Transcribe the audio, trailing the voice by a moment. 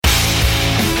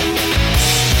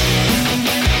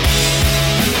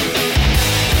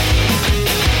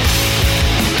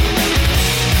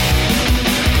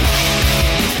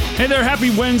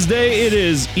Happy Wednesday. It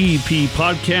is EP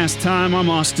Podcast time. I'm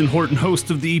Austin Horton, host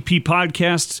of the EP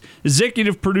Podcasts,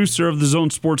 executive producer of the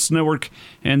Zone Sports Network,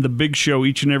 and The Big Show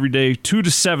each and every day, 2 to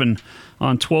 7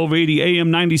 on 1280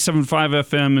 AM, 97.5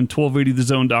 FM, and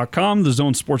 1280thezone.com, the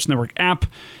Zone Sports Network app.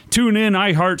 Tune in,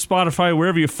 iHeart, Spotify,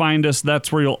 wherever you find us.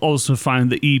 That's where you'll also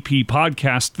find the EP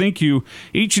Podcast. Thank you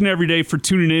each and every day for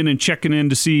tuning in and checking in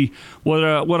to see what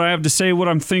I have to say, what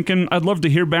I'm thinking. I'd love to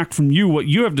hear back from you, what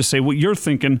you have to say, what you're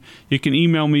thinking. You can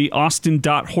email me,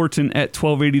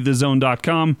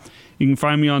 austin.horton@1280thezone.com. You can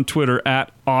find me on Twitter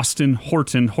at Austin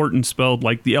Horton, Horton spelled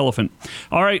like the elephant.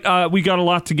 All right, we got a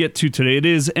lot to get to today. It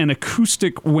is an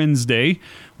Acoustic Wednesday,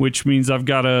 which means I've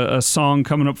got a song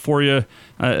coming up for you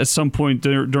at some point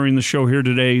during the show here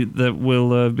today that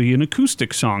will be an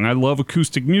acoustic song. I love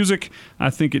acoustic music. I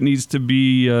think it needs to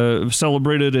be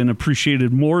celebrated and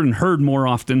appreciated more and heard more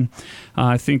often.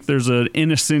 I think there's an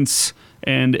innocence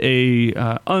and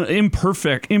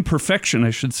imperfection,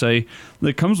 I should say,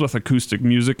 that comes with acoustic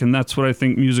music, and that's what I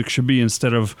think music should be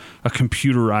instead of a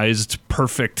computerized,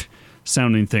 perfect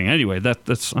sounding thing. Anyway,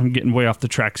 that's I'm getting way off the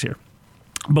tracks here.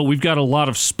 But we've got a lot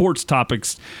of sports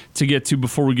topics to get to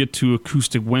before we get to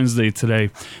Acoustic Wednesday today.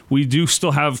 We do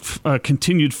still have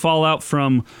continued fallout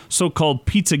from so-called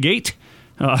Pizzagate.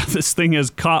 This thing has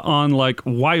caught on like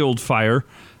wildfire.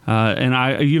 And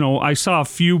I saw a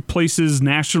few places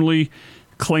nationally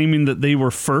claiming that they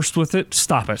were first with it.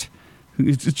 Stop it.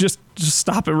 Just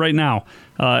stop it right now.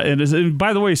 And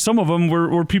by the way, some of them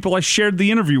were people I shared the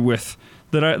interview with,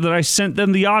 that I sent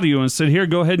them the audio and said, here,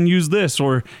 go ahead and use this,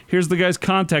 or here's the guy's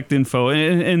contact info.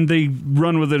 And they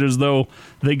run with it as though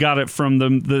they got it from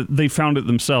them, they found it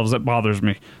themselves. That bothers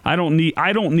me. I don't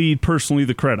need personally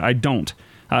the credit. I don't.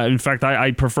 In fact,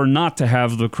 I prefer not to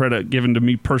have the credit given to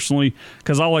me personally,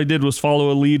 because all I did was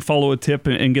follow a lead, follow a tip,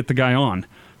 and get the guy on.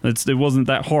 It wasn't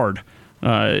that hard.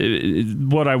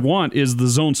 What I want is the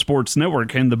Zone Sports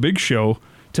Network and the Big Show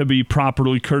to be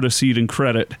properly courtesied and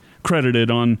credited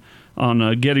on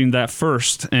getting that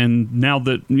first. And now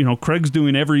that Craig's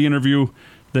doing every interview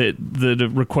that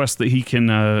request that he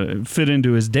can fit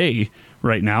into his day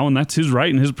right now, and that's his right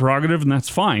and his prerogative, and that's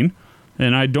fine.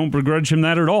 And I don't begrudge him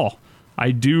that at all.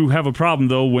 I do have a problem,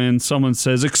 though, when someone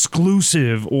says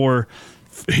exclusive or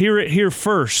hear it here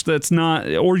first. That's not,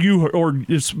 or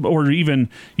even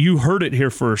you heard it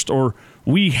here first, or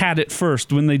we had it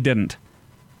first when they didn't.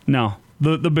 No,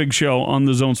 the Big Show on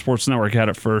the Zone Sports Network had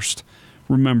it first.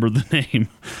 Remember the name.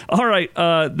 All right,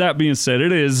 that being said,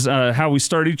 it is how we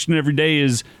start each and every day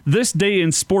is this day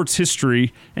in sports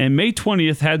history, and May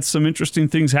 20th had some interesting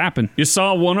things happen. You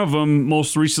saw one of them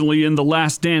most recently in the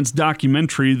Last Dance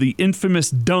documentary, the infamous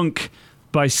dunk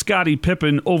by Scottie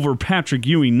Pippen over Patrick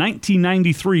Ewing,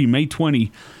 1993, May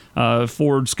 20.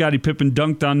 Ford Scottie Pippen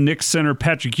dunked on Knicks center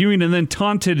Patrick Ewing and then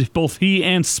taunted both he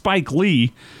and Spike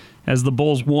Lee as the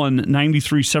Bulls won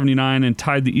 93-79 and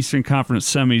tied the Eastern Conference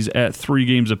semis at 3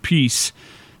 games apiece.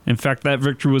 In fact, that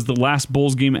victory was the last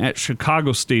Bulls game at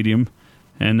Chicago Stadium,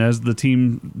 and as the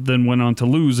team then went on to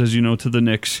lose, as you know, to the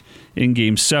Knicks in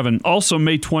Game 7. Also,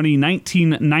 May 20,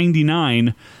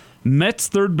 1999, Mets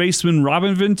third baseman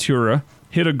Robin Ventura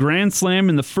hit a grand slam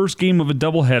in the first game of a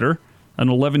doubleheader, an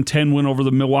 11-10 win over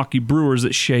the Milwaukee Brewers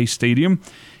at Shea Stadium.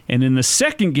 And in the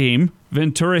second game,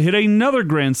 Ventura hit another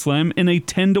grand slam in a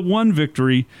 10-1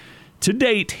 victory. To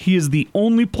date, he is the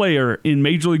only player in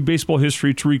Major League Baseball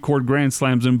history to record grand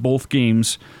slams in both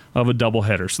games of a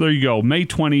doubleheader. So there you go, May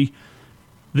 20,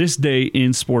 this day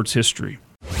in sports history.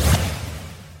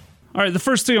 All right, the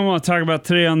first thing I want to talk about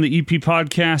today on the EP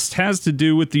podcast has to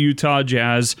do with the Utah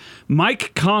Jazz.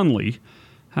 Mike Conley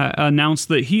announced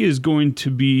that he is going to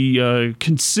be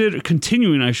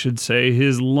continuing, I should say,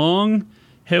 his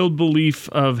long-held belief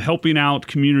of helping out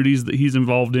communities that he's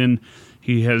involved in.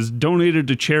 He has donated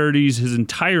to charities his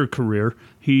entire career.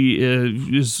 He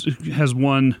has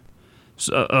won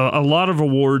a lot of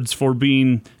awards for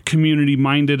being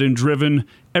community-minded and driven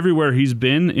everywhere he's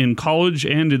been, in college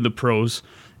and in the pros,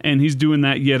 and he's doing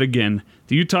that yet again.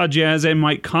 The Utah Jazz and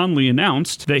Mike Conley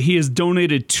announced that he has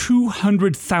donated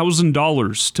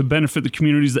 $200,000 to benefit the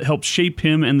communities that help shape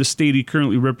him and the state he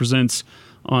currently represents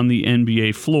on the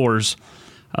NBA floors.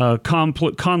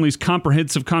 Conley's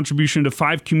comprehensive contribution to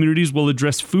 5 communities will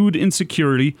address food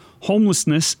insecurity,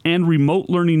 homelessness, and remote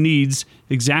learning needs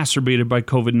exacerbated by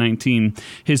COVID-19.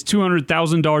 His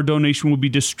 $200,000 donation will be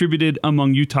distributed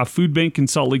among Utah Food Bank in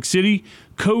Salt Lake City,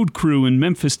 Code Crew in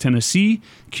Memphis, Tennessee,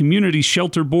 Community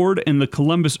Shelter Board, and the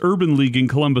Columbus Urban League in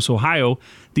Columbus, Ohio,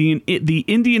 the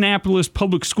Indianapolis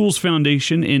Public Schools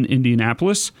Foundation in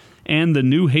Indianapolis, and the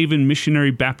New Haven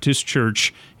Missionary Baptist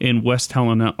Church in West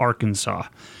Helena, Arkansas.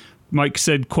 Mike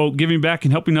said, quote, "Giving back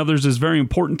and helping others is very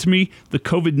important to me. The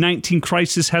COVID-19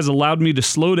 crisis has allowed me to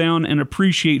slow down and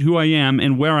appreciate who I am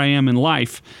and where I am in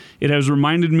life. It has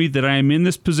reminded me that I am in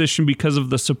this position because of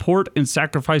the support and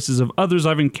sacrifices of others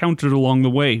I've encountered along the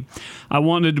way. I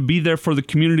wanted to be there for the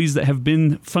communities that have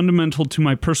been fundamental to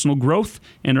my personal growth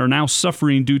and are now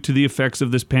suffering due to the effects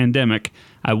of this pandemic.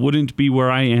 I wouldn't be where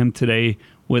I am today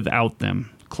without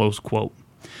them," close quote.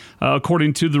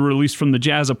 According to the release from the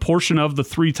Jazz, a portion of the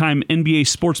 3-time NBA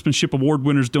Sportsmanship Award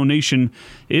winner's donation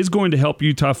is going to help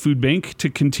Utah Food Bank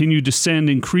to continue to send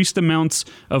increased amounts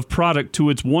of product to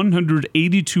its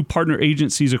 182 partner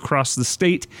agencies across the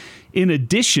state. In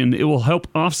addition, it will help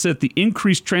offset the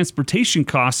increased transportation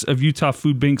costs of Utah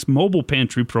Food Bank's mobile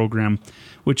pantry program,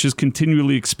 which is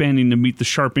continually expanding to meet the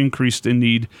sharp increase in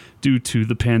need due to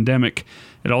the pandemic.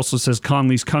 It also says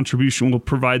Conley's contribution will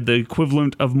provide the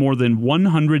equivalent of more than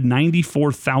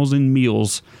 194,000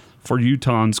 meals for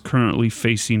Utahns currently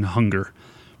facing hunger.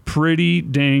 Pretty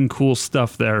dang cool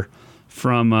stuff there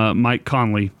from Mike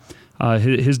Conley.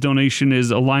 His donation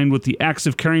is aligned with the Acts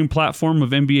of Caring platform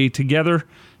of NBA Together,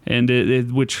 and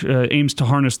which aims to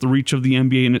harness the reach of the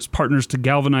NBA and its partners to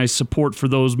galvanize support for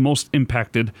those most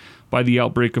impacted by the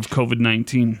outbreak of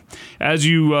COVID-19. As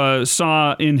you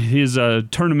saw in his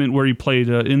tournament where he played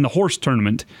in the horse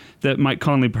tournament that Mike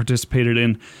Conley participated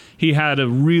in, he had a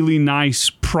really nice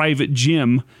private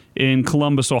gym in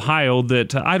Columbus, Ohio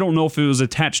that I don't know if it was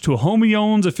attached to a home he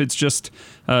owns, if it's just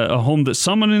a home that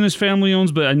someone in his family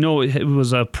owns, but I know it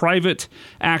was a private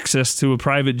access to a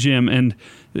private gym, and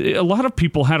a lot of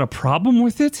people had a problem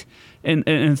with it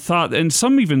and thought, and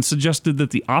some even suggested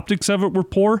that the optics of it were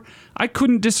poor. I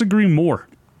couldn't disagree more.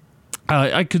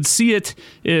 I could see it.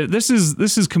 This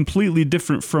is completely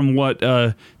different from what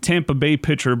Tampa Bay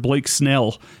pitcher Blake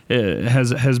Snell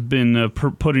has been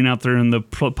putting out there in the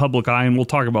public eye, and we'll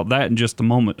talk about that in just a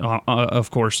moment,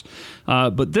 of course.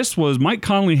 But this was Mike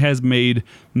Conley has made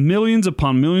millions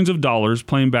upon millions of dollars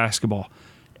playing basketball.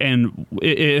 And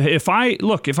if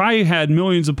I had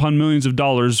millions upon millions of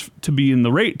dollars to be in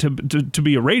the to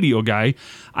be a radio guy,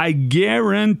 I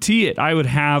guarantee it, I would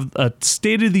have a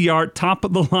state-of-the-art,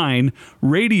 top-of-the-line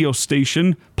radio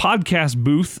station, podcast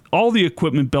booth, all the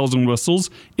equipment, bells and whistles,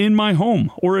 in my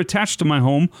home or attached to my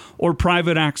home or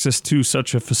private access to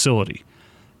such a facility.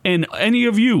 And any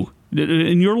of you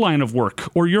in your line of work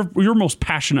or your most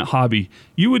passionate hobby,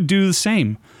 you would do the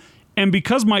same. And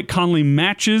because Mike Conley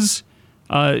matches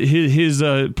his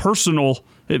personal,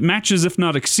 it matches if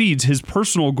not exceeds his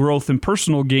personal growth and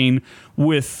personal gain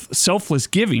with selfless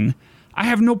giving, I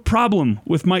have no problem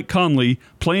with Mike Conley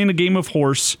playing a game of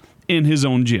horse in his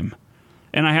own gym.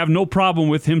 And I have no problem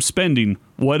with him spending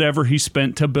whatever he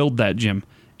spent to build that gym.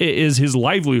 It is his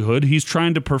livelihood. He's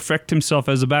trying to perfect himself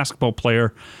as a basketball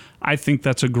player. I think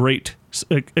that's a great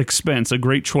expense, a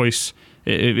great choice,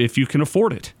 if you can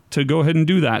afford it, to go ahead and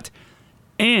do that.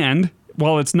 And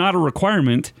while it's not a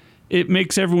requirement, it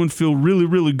makes everyone feel really,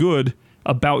 really good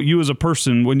about you as a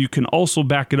person when you can also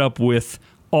back it up with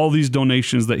all these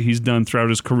donations that he's done throughout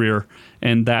his career,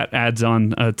 and that adds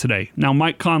on today. Now,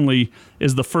 Mike Conley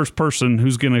is the first person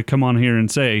who's going to come on here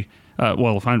and say, he's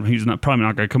probably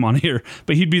not going to come on here,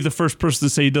 but he'd be the first person to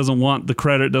say he doesn't want the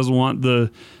credit, doesn't want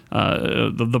the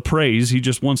praise. He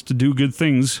just wants to do good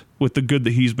things with the good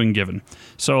that he's been given.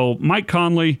 So Mike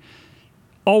Conley,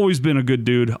 always been a good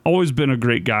dude, always been a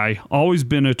great guy, always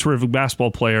been a terrific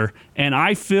basketball player. And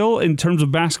I feel in terms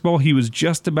of basketball, he was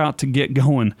just about to get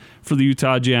going for the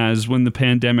Utah Jazz when the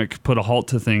pandemic put a halt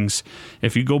to things.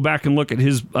 If you go back and look at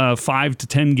his 5 to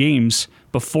 10 games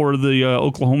before the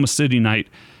Oklahoma City night,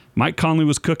 Mike Conley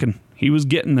was cooking. He was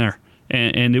getting there.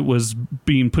 And it was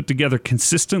being put together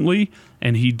consistently,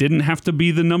 and he didn't have to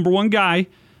be the number one guy,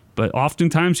 but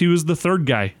oftentimes he was the third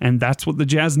guy, and that's what the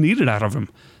Jazz needed out of him.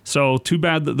 So too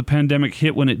bad that the pandemic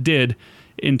hit when it did.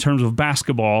 In terms of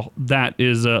basketball, that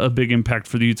is a big impact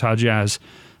for the Utah Jazz,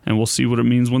 and we'll see what it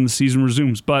means when the season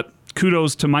resumes. But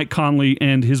kudos to Mike Conley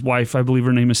and his wife, I believe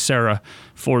her name is Sarah,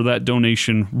 for that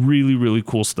donation. Really, really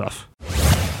cool stuff.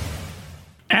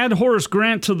 Add Horace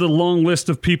Grant to the long list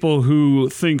of people who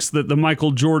thinks that the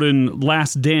Michael Jordan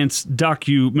Last Dance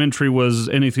documentary was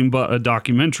anything but a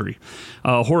documentary.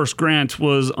 Horace Grant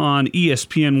was on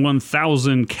ESPN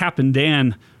 1000 Cap and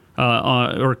Dan,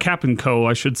 or Cap and Co,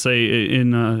 I should say,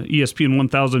 in ESPN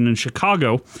 1000 in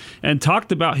Chicago, and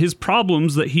talked about his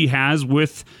problems that he has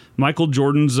with Michael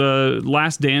Jordan's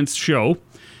Last Dance show,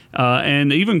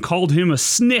 and even called him a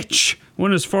snitch.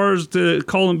 Went as far as to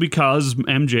call him, because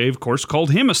MJ, of course,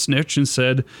 called him a snitch and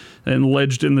said, and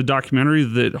alleged in the documentary,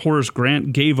 that Horace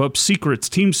Grant gave up secrets,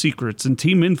 team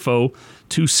info,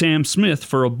 to Sam Smith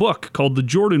for a book called The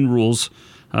Jordan Rules,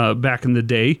 back in the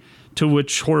day, to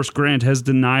which Horace Grant has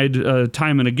denied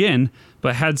time and again,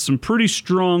 but had some pretty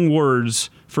strong words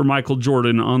for Michael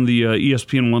Jordan on the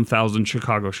ESPN 1000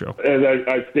 Chicago show. As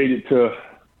I stated to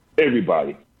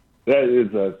everybody, that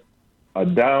is a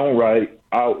downright,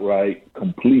 outright,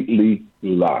 completely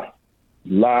lie.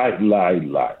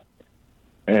 Lie.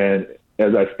 And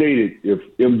as I stated, if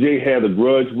MJ had a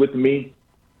grudge with me,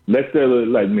 let's settle it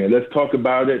like, man, let's talk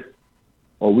about it,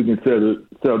 or we can settle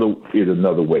it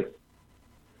another way.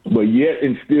 But yet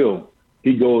and still,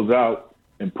 he goes out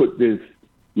and put this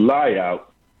lie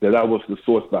out that I was the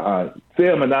source behind.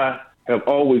 Sam and I have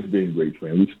always been great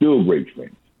friends. We're still great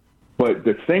friends. But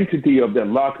the sanctity of that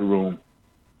locker room,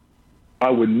 I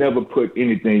would never put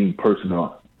anything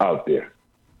personal out there.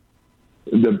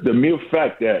 The mere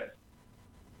fact that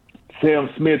Sam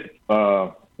Smith was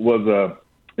an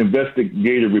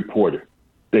investigative reporter,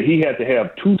 that he had to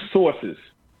have two sources,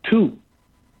 to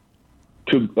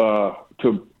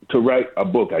write a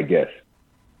book, I guess.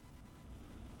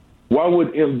 Why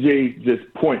would MJ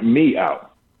just point me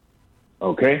out?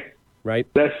 Okay? Right.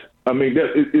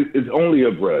 It's only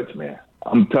a grudge, man.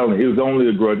 I'm telling you, it was only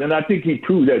a grudge. And I think he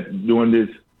proved that during this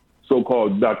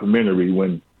so-called documentary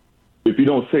when if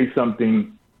you say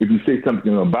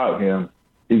something about him,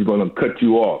 he's going to cut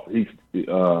you off. He's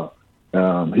going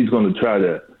to try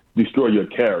to destroy your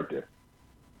character.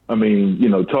 I mean,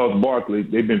 Charles Barkley,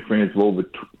 they've been friends for over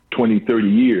 20, 30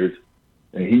 years,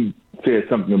 and he said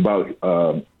something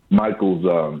about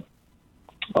Michael's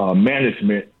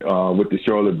management with the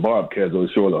Charlotte Bobcats or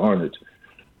the Charlotte Hornets.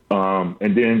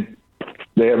 And then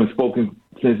they haven't spoken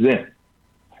since then.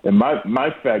 And my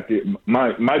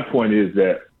point is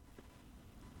that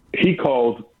he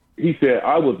said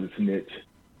I was a snitch,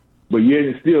 but yet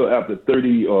and still after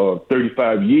 30 or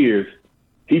 35 years,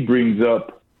 he brings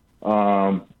up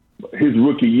his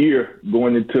rookie year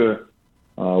going into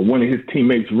one of his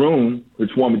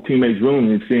former teammates'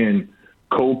 room and seeing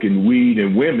coke and weed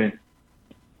and women.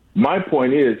 My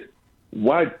point is,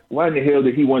 why in the hell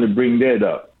did he want to bring that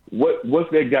up? What's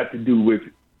that got to do with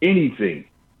anything?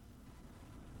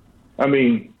 I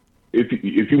mean,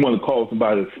 if you want to call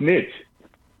somebody a snitch,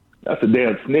 that's a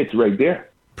damn snitch right there.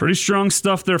 Pretty strong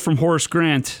stuff there from Horace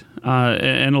Grant.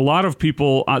 And a lot of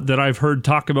people that I've heard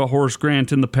talk about Horace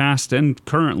Grant in the past and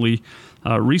currently,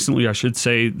 recently I should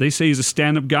say, they say he's a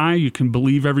stand-up guy. You can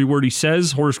believe every word he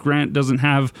says. Horace Grant doesn't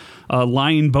have a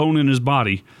lying bone in his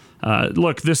body.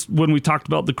 Look, when we talked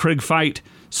about the Craig fight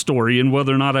story and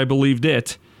whether or not I believed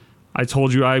it, I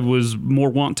told you I was more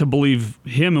want to believe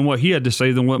him and what he had to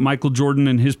say than what Michael Jordan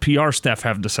and his PR staff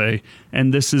have to say.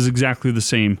 And this is exactly the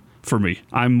same for me.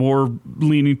 I'm more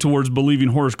leaning towards believing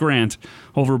Horace Grant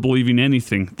over believing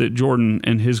anything that Jordan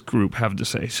and his group have to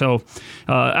say. So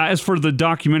as for the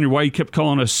documentary, why he kept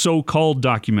calling it a so-called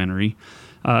documentary,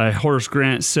 Horace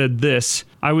Grant said this: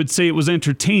 I would say it was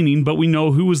entertaining, but we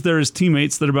know who was there as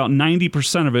teammates that about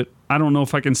 90% of it, I don't know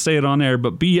if I can say it on air,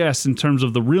 but BS in terms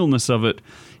of the realness of it.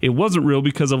 It wasn't real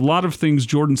because of a lot of things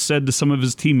Jordan said to some of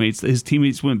his teammates that his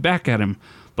teammates went back at him.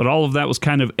 But all of that was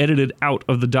kind of edited out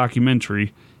of the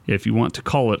documentary, if you want to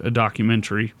call it a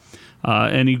documentary.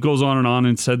 And he goes on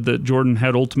and said that Jordan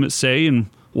had ultimate say in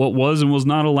what was and was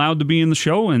not allowed to be in the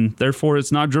show, and therefore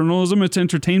it's not journalism, it's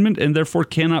entertainment, and therefore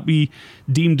cannot be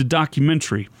deemed a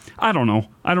documentary. I don't know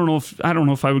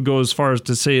if I would go as far as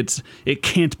to say it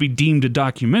can't be deemed a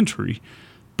documentary,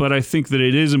 but I think that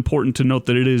it is important to note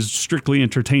that it is strictly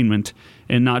entertainment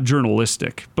and not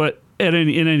journalistic. But at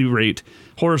any rate,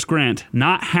 Horace Grant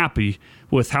not happy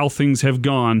with how things have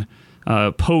gone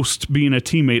post being a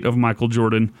teammate of Michael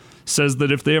Jordan, says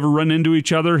that if they ever run into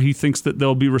each other, he thinks that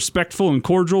they'll be respectful and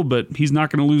cordial, but he's not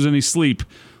going to lose any sleep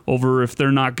over if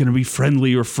they're not going to be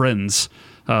friendly or friends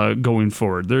going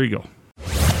forward. There you go.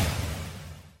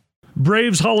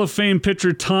 Braves Hall of Fame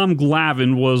pitcher Tom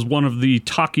Glavine was one of the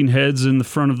talking heads in the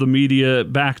front of the media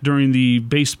back during the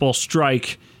baseball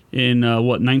strike in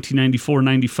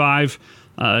 1994-95.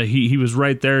 He was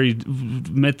right there. He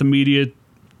met the media,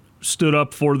 stood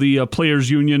up for the players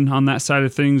union on that side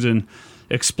of things, and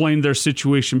explained their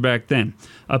situation back then.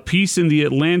 A piece in the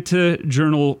Atlanta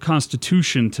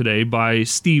Journal-Constitution today by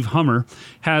Steve Hummer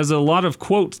has a lot of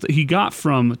quotes that he got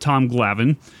from Tom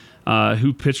Glavine,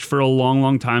 who pitched for a long,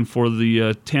 long time for the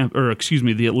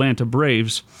Atlanta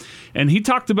Braves. And he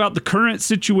talked about the current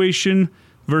situation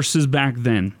versus back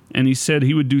then. And he said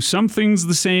he would do some things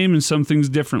the same and some things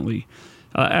differently.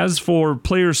 As for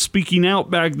players speaking out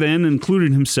back then,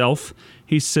 including himself,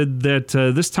 he said that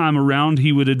this time around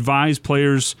he would advise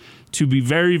players to be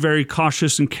very, very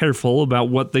cautious and careful about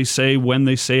what they say, when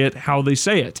they say it, how they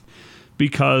say it.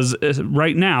 Because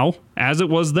right now, as it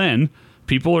was then,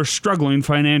 People are struggling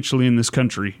financially in this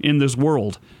country, in this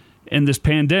world. And this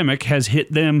pandemic has hit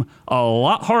them a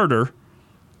lot harder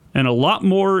and a lot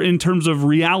more in terms of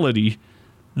reality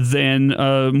than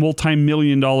a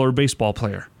multi-million-dollar baseball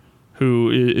player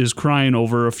who is crying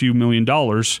over a few $1 million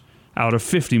out of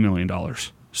 $50 million,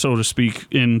 so to speak,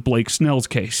 in Blake Snell's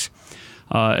case.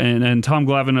 And Tom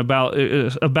Glavine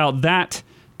about that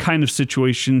kind of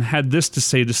situation had this to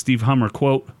say to Steve Hummer,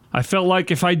 quote, "I felt like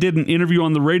if I did an interview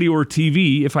on the radio or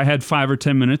TV, if I had 5 or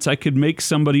 10 minutes, I could make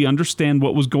somebody understand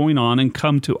what was going on and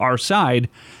come to our side.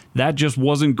 That just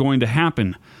wasn't going to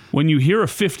happen. When you hear a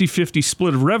 50-50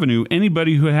 split of revenue,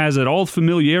 anybody who has at all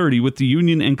familiarity with the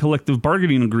union and collective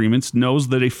bargaining agreements knows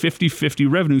that a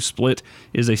 50-50 revenue split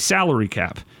is a salary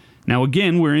cap. Now,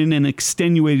 again, we're in an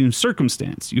extenuating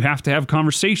circumstance. You have to have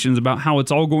conversations about how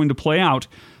it's all going to play out,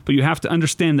 but you have to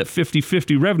understand that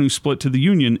 50-50 revenue split to the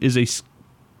union is a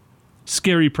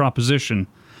scary proposition.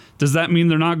 Does that mean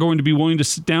they're not going to be willing to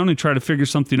sit down and try to figure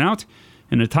something out?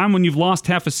 In a time when you've lost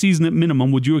half a season at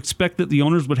minimum, would you expect that the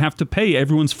owners would have to pay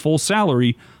everyone's full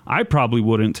salary? I probably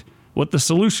wouldn't. What the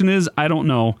solution is, I don't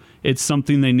know. It's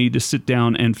something they need to sit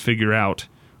down and figure out."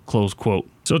 Close quote.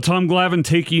 So Tom Glavine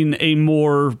taking a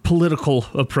more political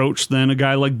approach than a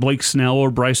guy like Blake Snell or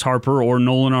Bryce Harper or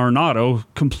Nolan Arenado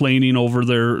complaining over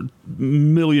their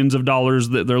millions of dollars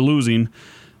that they're losing.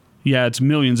 Yeah, it's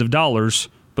millions of dollars,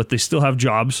 but they still have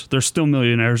jobs. They're still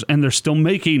millionaires, and they're still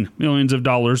making millions of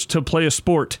dollars to play a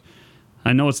sport.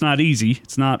 I know it's not easy.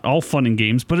 It's not all fun and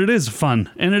games, but it is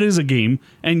fun, and it is a game,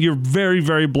 and you're very,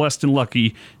 very blessed and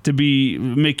lucky to be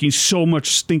making so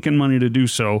much stinking money to do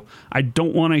so. I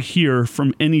don't want to hear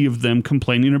from any of them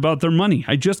complaining about their money.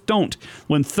 I just don't.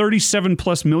 When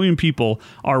 37+ million people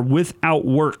are without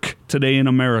work today in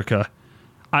America,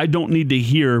 I don't need to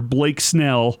hear Blake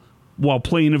Snell, while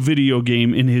playing a video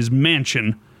game in his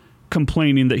mansion,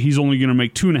 complaining that he's only going to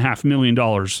make $2.5 million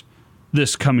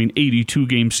this coming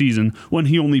 82-game season when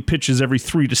he only pitches every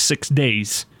 3 to 6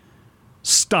 days.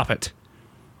 Stop it.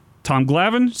 Tom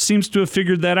Glavine seems to have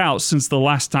figured that out since the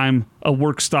last time a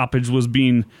work stoppage was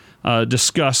being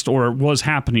discussed or was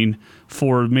happening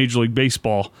for Major League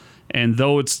Baseball. And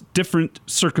though it's different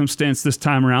circumstance this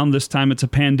time around, this time it's a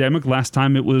pandemic. Last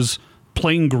time it was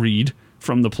plain greed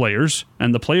from the players,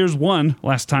 and the players won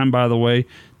last time, by the way.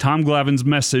 Tom Glavine's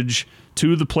message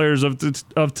to the players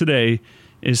of today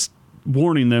is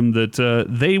warning them that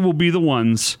they will be the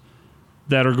ones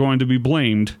that are going to be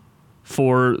blamed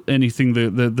for anything.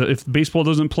 If baseball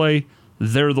doesn't play,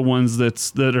 they're the ones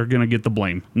that are going to get the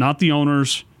blame. Not the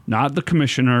owners, not the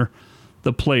commissioner,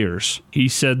 the players. He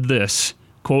said this,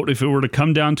 quote, "If it were to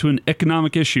come down to an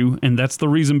economic issue, and that's the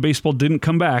reason baseball didn't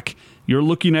come back, you're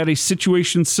looking at a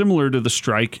situation similar to the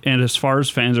strike, and as far as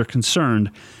fans are concerned,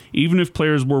 even if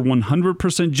players were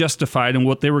 100% justified in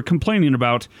what they were complaining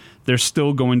about, they're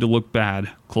still going to look bad,"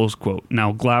 close quote.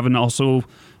 Now, Glavine also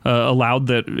allowed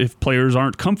that if players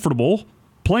aren't comfortable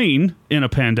playing in a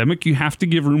pandemic, you have to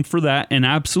give room for that, and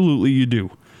absolutely you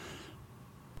do.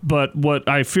 But what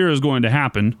I fear is going to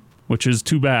happen, which is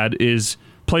too bad, is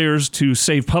players, to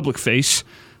save public face,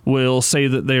 will say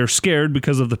that they are scared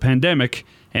because of the pandemic,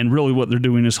 and really what they're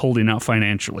doing is holding out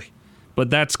financially. But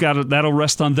that'll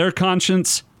rest on their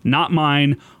conscience, not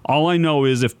mine. All I know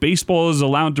is if baseball is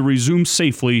allowed to resume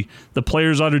safely, the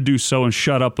players ought to do so and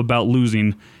shut up about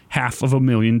losing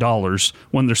 $500,000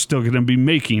 when they're still going to be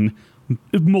making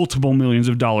multiple millions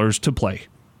of dollars to play.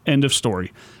 End of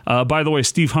story. By the way,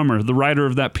 Steve Hummer, the writer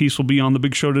of that piece, will be on the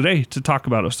big show today to talk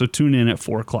about it, so tune in at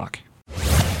 4 o'clock.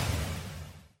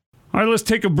 All right, let's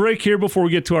take a break here before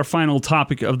we get to our final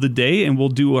topic of the day, and we'll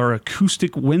do our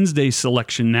Acoustic Wednesday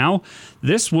selection now.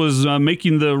 This was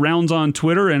making the rounds on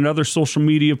Twitter and other social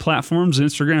media platforms,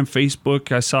 Instagram,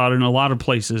 Facebook. I saw it in a lot of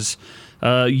places.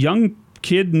 A young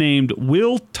kid named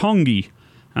Will Tongi.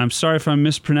 I'm sorry if I'm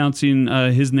mispronouncing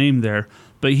his name there,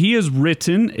 but he has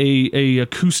written a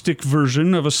acoustic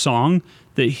version of a song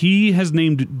that he has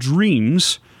named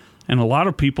Dreams. And a lot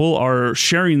of people are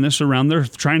sharing this around. They're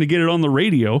trying to get it on the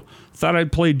radio. Thought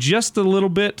I'd play just a little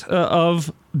bit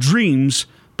of Dreams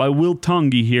by Will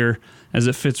Tongi here, as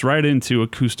it fits right into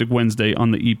Acoustic Wednesday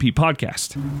on the EP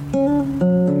podcast.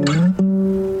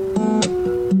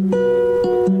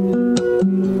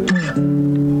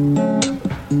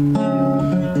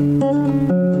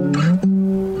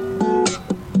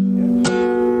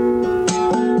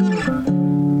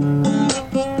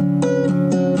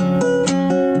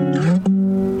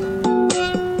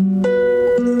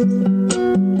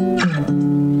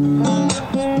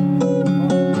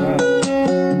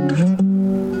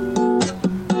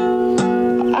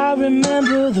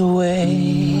 Remember the way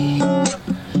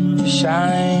you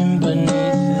shine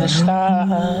beneath never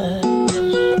start.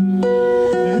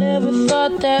 Never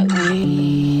thought that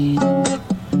we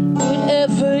would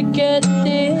ever get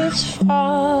this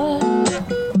far.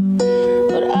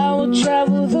 But I will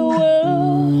travel the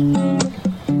world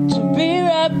to be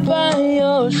right by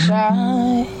your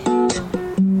side.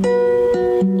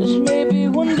 'Cause maybe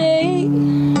one day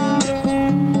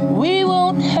we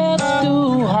won't have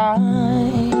to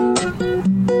hide.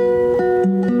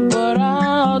 But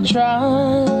I'll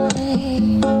try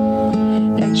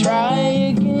and try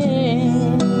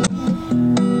again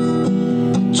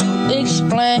to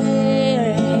explain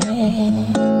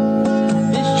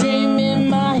this dream in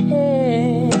my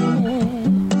head.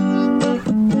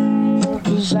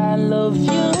 'Cause I love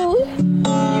you,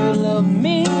 you love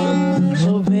me.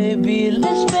 So baby,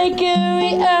 let's make it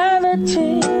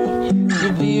reality. To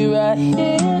be right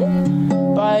here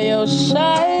by your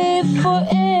side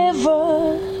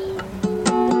forever.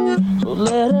 So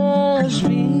let us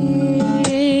be.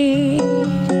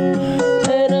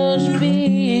 Let us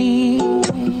be.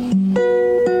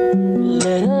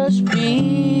 Let us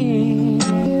be.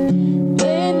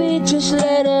 Baby, just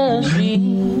let us be.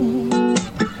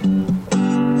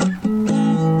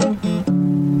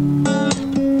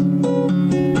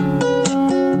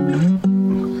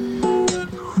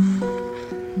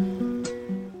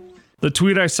 The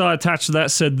tweet I saw attached to that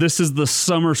said, "This is the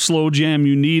summer slow jam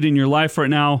you need in your life right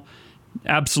now."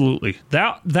 Absolutely.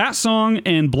 That song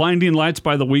and Blinding Lights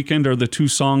by The Weeknd are the two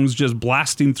songs just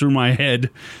blasting through my head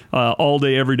all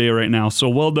day, every day right now. So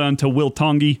well done to Will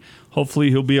Tongi. Hopefully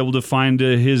he'll be able to find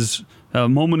his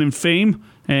moment in fame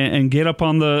and get up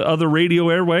on the other radio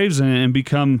airwaves and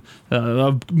become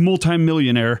a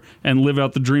multimillionaire and live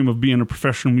out the dream of being a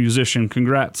professional musician.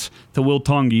 Congrats to Will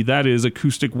Tongi. That is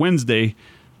Acoustic Wednesday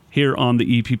here on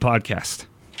the EP Podcast.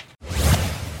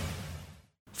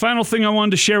 Final thing I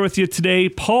wanted to share with you today,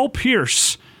 Paul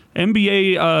Pierce,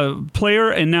 NBA player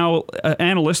and now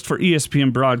analyst for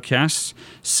ESPN broadcasts,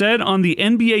 said on the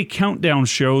NBA Countdown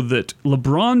show that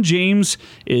LeBron James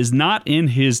is not in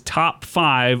his top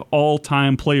 5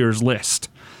 all-time players list.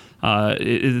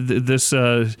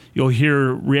 You'll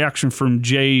hear reaction from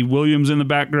Jay Williams in the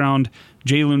background,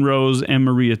 Jalen Rose, and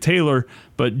Maria Taylor,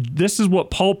 but this is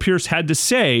what Paul Pierce had to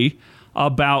say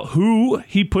about who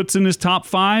he puts in his top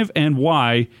 5 and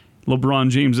why LeBron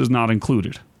James is not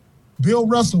included. Bill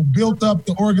Russell built up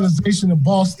the organization in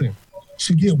Boston.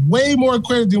 Should get way more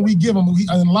credit than we give him.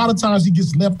 And a lot of times he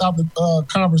gets left out the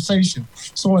conversation.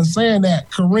 So in saying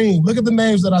that, Kareem, look at the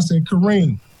names that I said: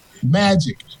 Kareem,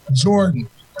 Magic, Jordan,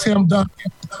 Tim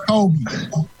Duncan, Kobe,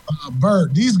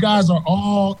 Bird. These guys are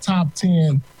all top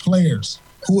 10 players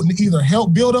who either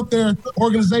help build up their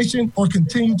organization or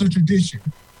continue the tradition.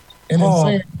 And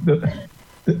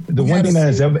the one thing that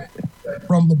is ever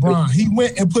from LeBron, he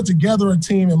went and put together a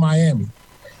team in Miami.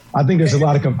 I think there's a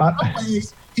lot of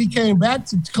he came back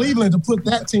to Cleveland to put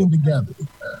that team together,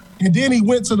 and then he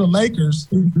went to the Lakers,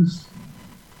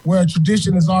 where a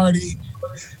tradition has already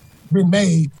been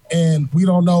made, and we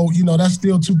don't know. That's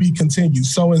still to be continued.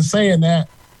 So in saying that,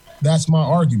 that's my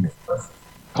argument.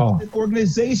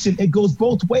 Organization, it goes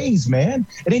both ways, man.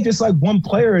 It ain't just like one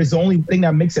player is the only thing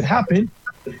that makes it happen.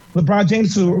 LeBron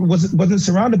James wasn't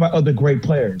surrounded by other great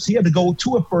players. He had to go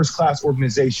to a first-class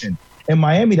organization in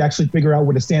Miami to actually figure out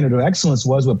what the standard of excellence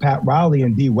was with Pat Riley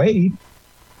and D. Wade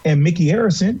and Mickey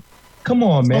Harrison. Come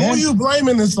on, man. So who you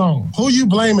blaming this on?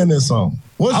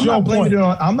 What's your point?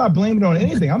 I'm not blaming it on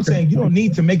anything. I'm saying you don't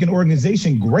need to make an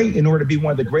organization great in order to be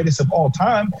one of the greatest of all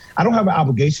time. I don't have an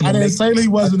obligation. I didn't say he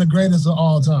wasn't the greatest of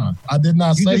all time. I did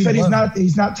not say you just said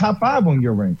he's not top 5 on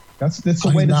your rank. That's the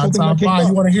way this whole thing top 5.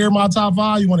 You want to hear my top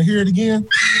 5? You want to hear it again?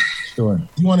 Sure.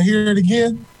 You want to hear it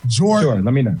again? Jordan. Sure.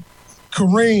 Let me know.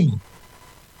 Kareem,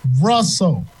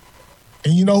 Russell,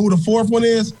 and you know who the 4th one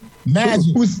is?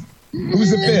 Magic. Who's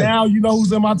the 5th? And now you know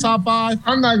who's in my top 5?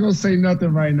 I'm not going to say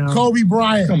nothing right now. Kobe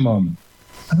Bryant. Come on.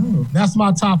 Oh, that's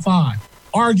my top 5.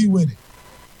 Argue with it.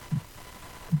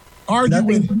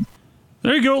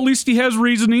 There you go. At least he has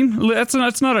reasoning. That's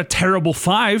not a terrible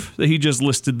 5 that he just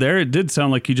listed there. It did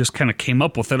sound like he just kind of came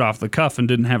up with it off the cuff and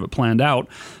didn't have it planned out.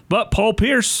 But Paul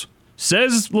Pierce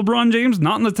says LeBron James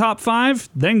not in the top 5.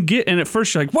 And at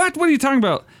first you're like, what? What are you talking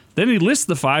about? Then he lists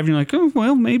the 5 and you're like, oh,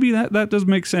 well, maybe that does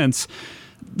make sense.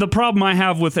 The problem I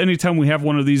have with anytime we have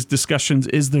one of these discussions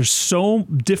is there's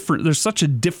such a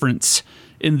difference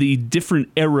in the different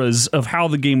eras of how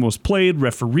the game was played,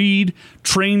 refereed,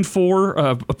 trained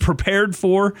for, prepared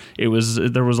for. There was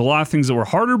a lot of things that were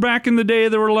harder back in the day.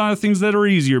 There were a lot of things that are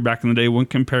easier back in the day when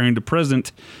comparing to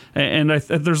present. And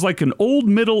there's like an old,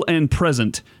 middle, and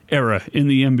present era in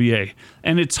the NBA.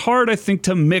 And it's hard, I think,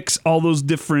 to mix all those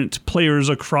different players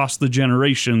across the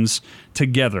generations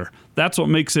together. That's what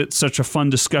makes it such a fun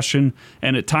discussion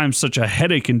and at times such a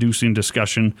headache-inducing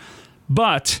discussion.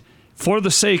 But for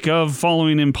the sake of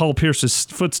following in Paul Pierce's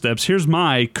footsteps, here's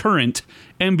my current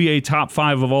NBA top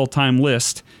 5 of all-time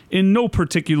list in no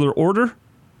particular order.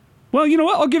 Well, you know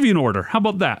what? I'll give you an order. How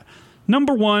about that?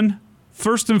 Number 1,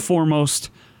 first and foremost,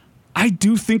 I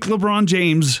do think LeBron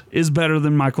James is better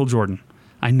than Michael Jordan.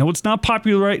 I know it's not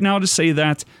popular right now to say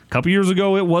that. A couple years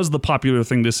ago, it was the popular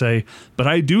thing to say. But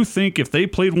I do think if they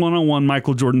played one-on-one,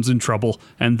 Michael Jordan's in trouble.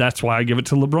 And that's why I give it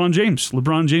to LeBron James.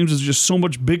 LeBron James is just so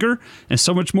much bigger and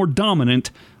so much more dominant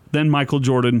than Michael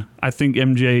Jordan. I think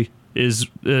MJ is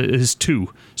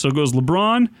 2. So it goes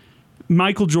LeBron,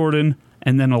 Michael Jordan,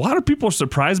 and then a lot of people are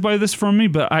surprised by this from me.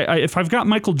 But if I've got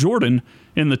Michael Jordan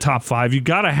in the top 5, you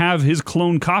got to have his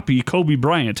clone copy, Kobe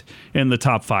Bryant, in the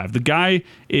top 5. The guy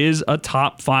is a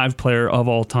top 5 player of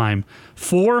all time.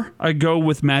 4, I go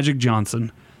with Magic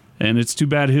Johnson. And it's too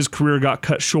bad his career got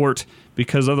cut short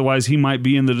because otherwise he might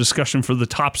be in the discussion for the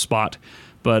top spot.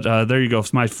 But there you go.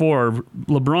 It's my 4,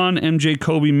 LeBron, MJ,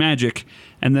 Kobe, Magic.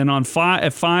 And then at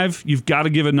 5, you've got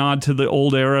to give a nod to the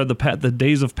old era, the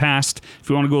days of past. If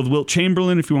you want to go with Wilt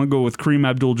Chamberlain, if you want to go with Kareem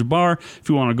Abdul-Jabbar, if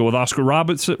you want to go with Oscar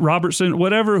Robertson,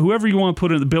 whoever you want to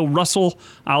put in, Bill Russell,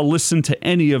 I'll listen to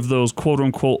any of those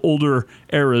quote-unquote older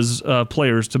eras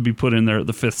players to be put in there at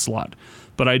the 5th slot.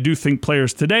 But I do think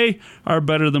players today are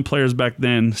better than players back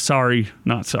then. Sorry,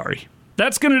 not sorry.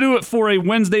 That's going to do it for a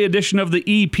Wednesday edition of the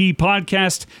EP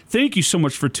podcast. Thank you so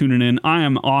much for tuning in. I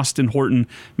am Austin Horton.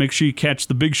 Make sure you catch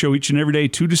the big show each and every day,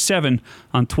 2 to 7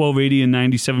 on 1280 and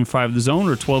 97.5 The Zone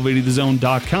or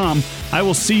 1280thezone.com. I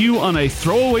will see you on a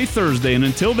throwaway Thursday, and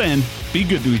until then, be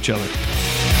good to each other.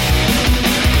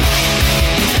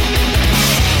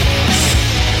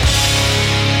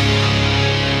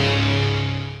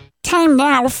 Time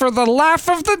now for the laugh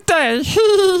of the day.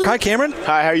 Hi, Cameron.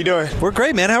 Hi, how you doing? We're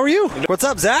great, man. How are you? What's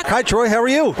up, Zach? Hi, Troy. How are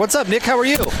you? What's up, Nick? How are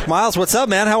you? Miles, what's up,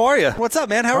 man? How are you? What's up,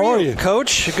 man? How are you?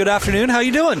 Coach, good afternoon. How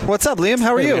you doing? What's up, Liam?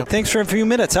 How are you? Thanks for a few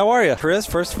minutes. How are you? Chris,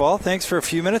 first of all, thanks for a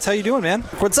few minutes. How you doing, man?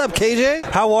 What's up, KJ?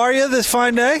 How are you this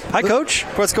fine day? Hi, Coach.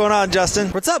 What's going on, Justin?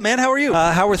 What's up, man? How are you?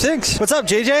 How are things? What's up,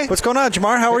 JJ? What's going on,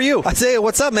 Jamar? How are you? Isaiah,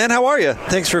 what's up, man? How are you?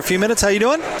 Thanks for a few minutes. How you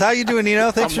doing? How you doing, Nino?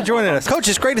 Thanks for joining us. Coach,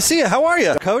 it's great to see you. How are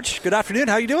you? Coach, good afternoon.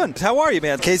 How you doing? How are you,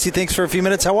 man? Casey, thanks for a few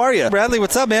minutes. How are you? Bradley,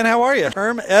 what's up, man? How are you?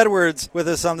 Edwards with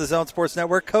us on the Zone Sports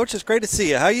Network. Coach, it's great to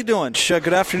see you. How you doing?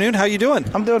 Good afternoon. How you doing?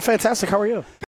 I'm doing fantastic. How are you?